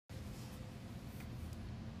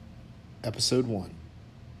Episode 1,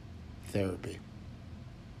 Therapy.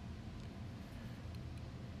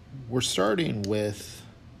 We're starting with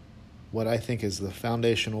what I think is the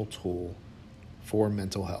foundational tool for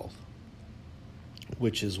mental health,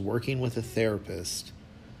 which is working with a therapist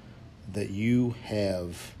that you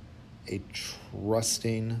have a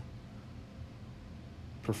trusting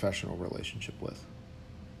professional relationship with.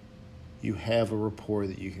 You have a rapport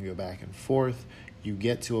that you can go back and forth. You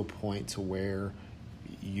get to a point to where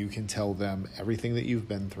you can tell them everything that you've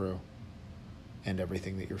been through and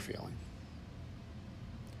everything that you're feeling.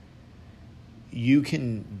 You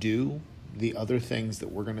can do the other things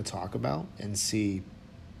that we're going to talk about and see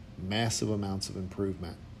massive amounts of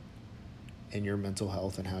improvement in your mental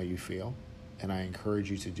health and how you feel. And I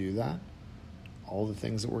encourage you to do that. All the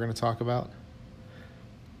things that we're going to talk about.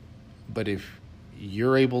 But if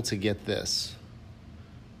you're able to get this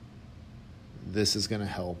is going to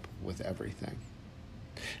help with everything.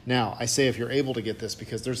 Now, I say if you're able to get this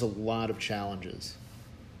because there's a lot of challenges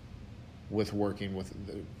with working with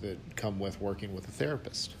that come with working with a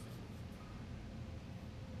therapist.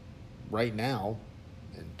 Right now,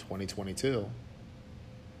 in 2022,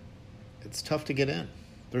 it's tough to get in.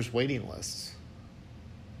 There's waiting lists.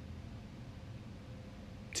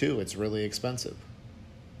 2, it's really expensive.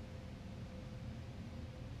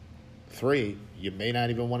 3, you may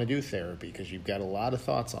not even want to do therapy because you've got a lot of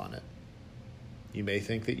thoughts on it. You may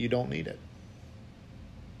think that you don't need it.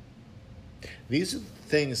 These are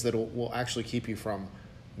things that will actually keep you from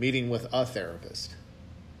meeting with a therapist.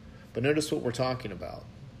 But notice what we're talking about.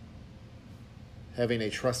 Having a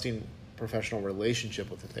trusting professional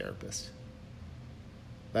relationship with a therapist.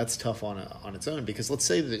 That's tough on its own because let's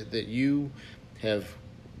say that you have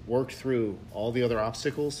worked through all the other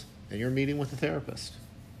obstacles and you're meeting with a therapist.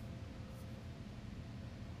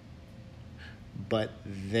 But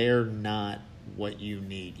they're not what you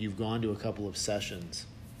need. You've gone to a couple of sessions.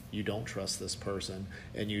 You don't trust this person,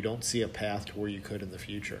 and you don't see a path to where you could in the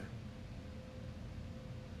future.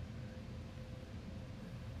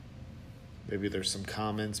 Maybe there's some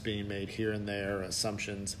comments being made here and there,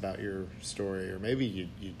 assumptions about your story, or maybe you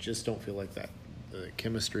just don't feel like that the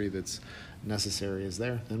chemistry that's necessary is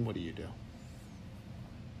there. Then what do you do?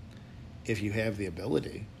 If you have the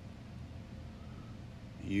ability,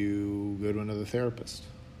 you go to another therapist.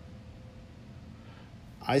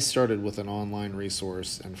 I started with an online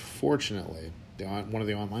resource, and fortunately, one of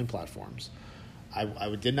the online platforms,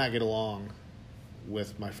 I did not get along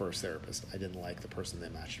with my first therapist. I didn't like the person they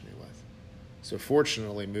matched me with. So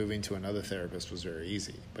fortunately, moving to another therapist was very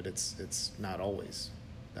easy, but it's not always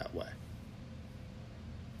that way.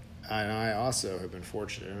 And I also have been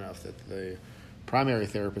fortunate enough that the primary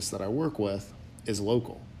therapist that I work with is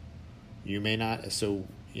local. You may not, so,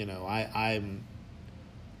 you know,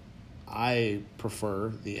 I prefer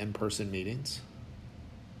the in-person meetings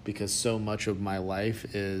because so much of my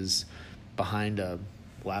life is behind a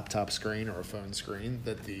laptop screen or a phone screen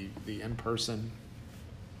that the in-person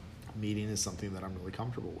meeting is something that I'm really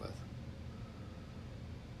comfortable with.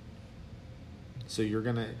 So you're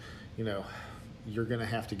going to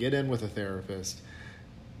have to get in with a therapist,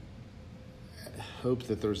 hope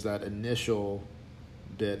that there's that initial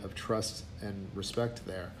bit of trust and respect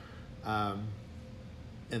there.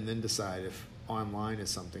 And then decide if online is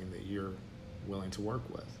something that you're willing to work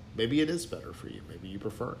with. Maybe it is better for you. Maybe you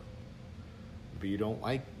prefer it. Maybe you don't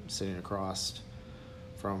like sitting across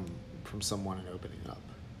from someone and opening up.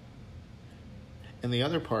 And the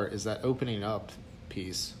other part is that opening up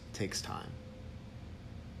piece takes time.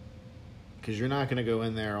 Because you're not going to go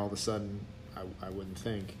in there all of a sudden, I wouldn't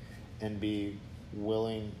think, and be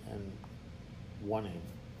willing and wanting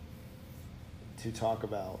to talk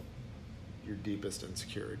about your deepest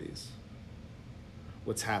insecurities,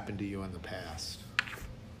 what's happened to you in the past.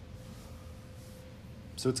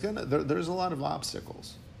 So there's a lot of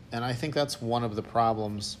obstacles, and I think that's one of the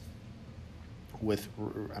problems with.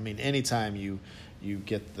 Anytime you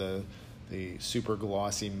get the super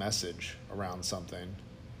glossy message around something,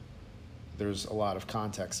 there's a lot of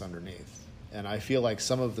context underneath, and I feel like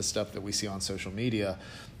some of the stuff that we see on social media,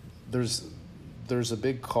 there's a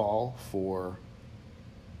big call for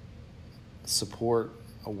support,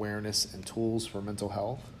 awareness, and tools for mental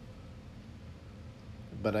health.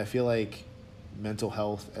 But I feel like mental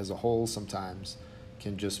health as a whole sometimes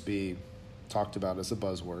can just be talked about as a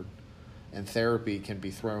buzzword, and therapy can be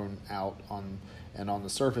thrown out on the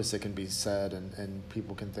surface it can be said, and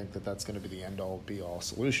people can think that that's going to be the end-all be-all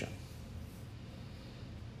solution.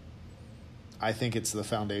 I think it's the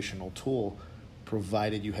foundational tool,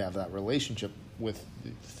 provided you have that relationship with the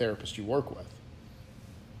therapist you work with.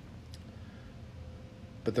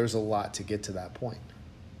 But there's a lot to get to that point.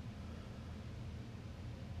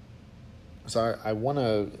 So I want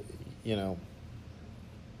to, you know,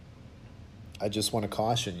 I just want to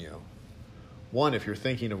caution you. One, if you're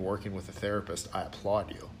thinking of working with a therapist, I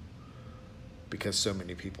applaud you, because so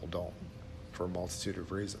many people don't, for a multitude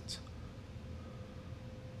of reasons.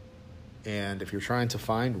 And if you're trying to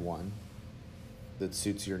find one that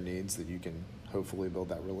suits your needs, that you can hopefully build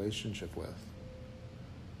that relationship with,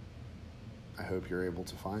 I hope you're able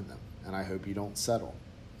to find them. And I hope you don't settle.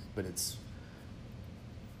 But it's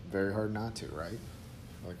very hard not to, right?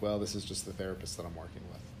 Like, well, this is just the therapist that I'm working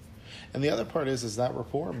with. And the other part is that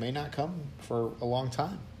rapport may not come for a long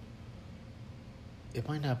time. It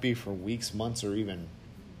might not be for weeks, months, or even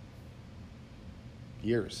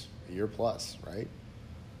years, a year plus, right?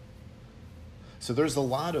 So there's a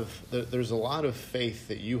lot of faith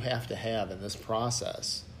that you have to have in this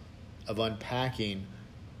process of unpacking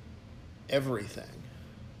everything.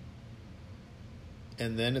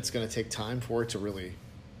 And then it's going to take time for you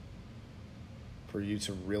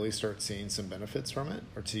to really start seeing some benefits from it,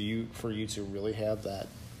 or for you to really have that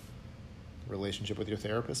relationship with your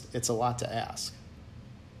therapist. It's a lot to ask.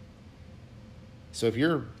 So if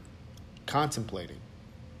you're contemplating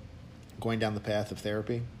going down the path of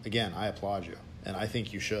therapy, again, I applaud you, and I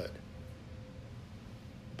think you should.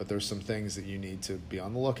 But there's some things that you need to be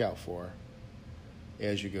on the lookout for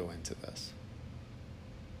as you go into this.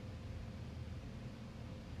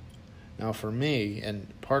 Now, for me, and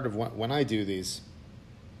part of when I do these,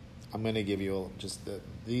 I'm going to give you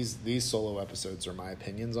these solo episodes are my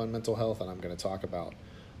opinions on mental health, and I'm going to talk about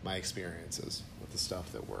my experiences with the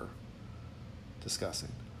stuff that we're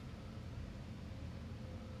discussing.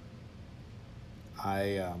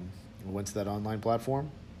 I went to that online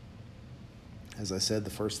platform. As I said,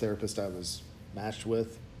 the first therapist I was matched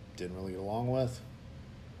with didn't really get along with.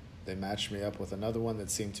 They matched me up with another one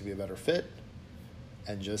that seemed to be a better fit,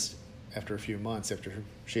 and just after a few months, after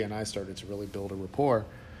she and I started to really build a rapport,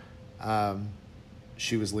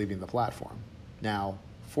 she was leaving the platform. Now,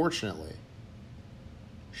 fortunately,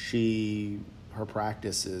 her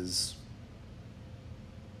practice is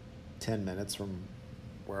 10 minutes from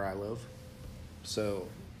where I live. So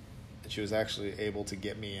she was actually able to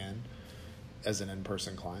get me in as an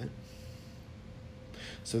in-person client.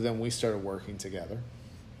 So then we started working together.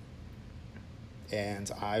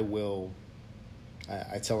 And I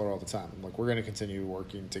tell her all the time, I'm like, we're going to continue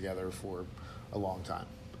working together for a long time.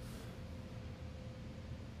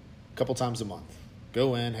 A couple times a month.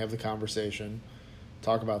 Go in, have the conversation,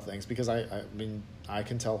 talk about things, because I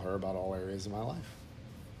can tell her about all areas of my life.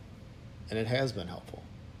 And it has been helpful.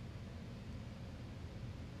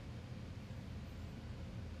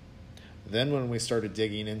 Then when we started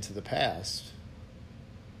digging into the past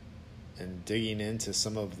and digging into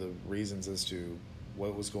some of the reasons as to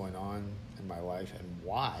what was going on in my life and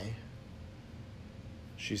why,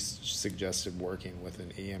 she suggested working with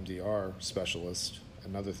an EMDR specialist,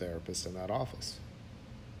 another therapist in that office.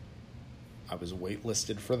 I was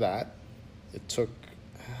waitlisted for that. It took,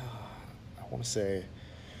 I want to say,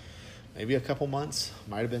 maybe a couple months.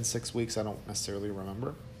 Might have been 6 weeks. I don't necessarily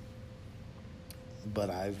remember. But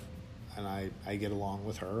I get along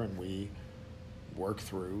with her, and we work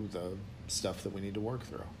through the stuff that we need to work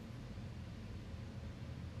through.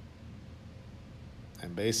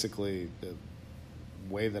 And basically, the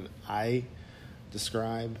way that I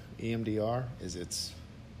describe EMDR is it's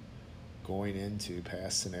going into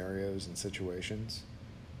past scenarios and situations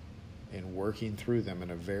and working through them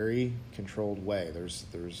in a very controlled way. There's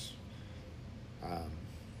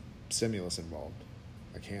stimulus involved.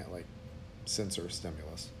 I can't censor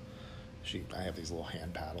stimulus. I have these little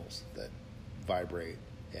hand paddles that vibrate,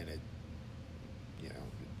 and it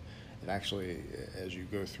actually, as you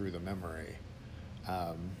go through the memory,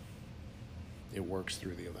 it works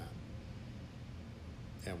through the event.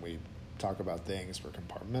 And we talk about things for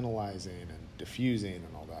compartmentalizing and diffusing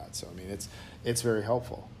and all that. So, it's very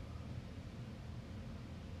helpful.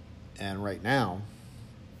 And right now,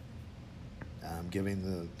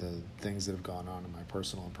 given the things that have gone on in my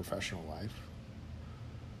personal and professional life,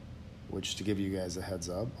 which, to give you guys a heads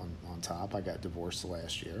up on top, I got divorced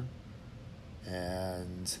last year.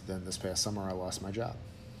 And then this past summer, I lost my job.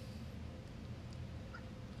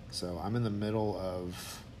 So I'm in the middle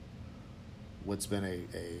of what's been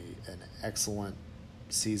an excellent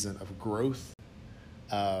season of growth,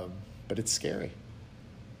 but it's scary.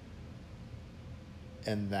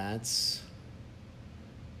 And that's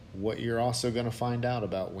what you're also going to find out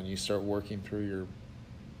about when you start working through your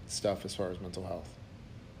stuff as far as mental health.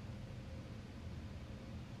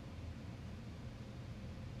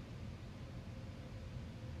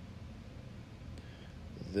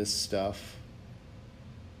 This stuff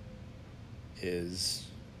is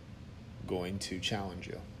going to challenge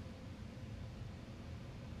you.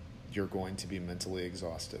 You're going to be mentally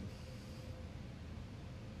exhausted.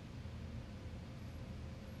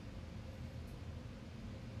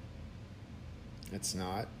 It's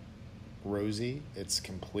not rosy. It's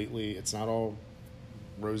not all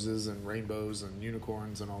roses and rainbows and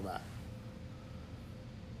unicorns and all that.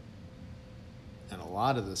 And a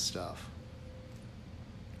lot of this stuff,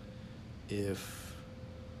 if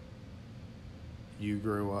you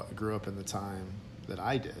grew up in the time that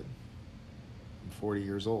I did, I'm 40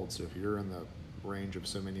 years old, so if you're in the range of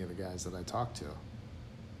so many of the guys that I talk to,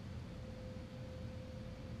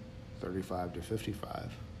 35 to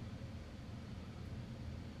 55,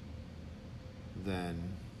 then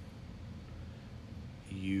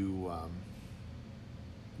you're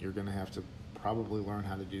going to have to probably learn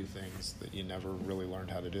how to do things that you never really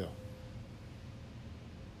learned how to do.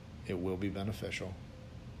 It will be beneficial,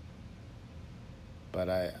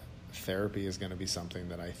 but therapy is going to be something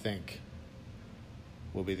that I think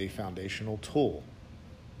will be the foundational tool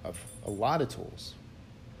of a lot of tools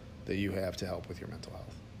that you have to help with your mental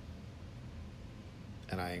health.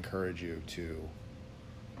 And I encourage you to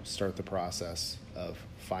start the process of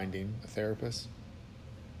finding a therapist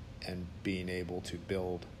and being able to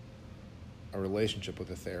build a relationship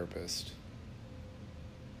with a therapist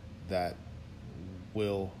that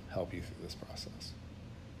will help you through this process.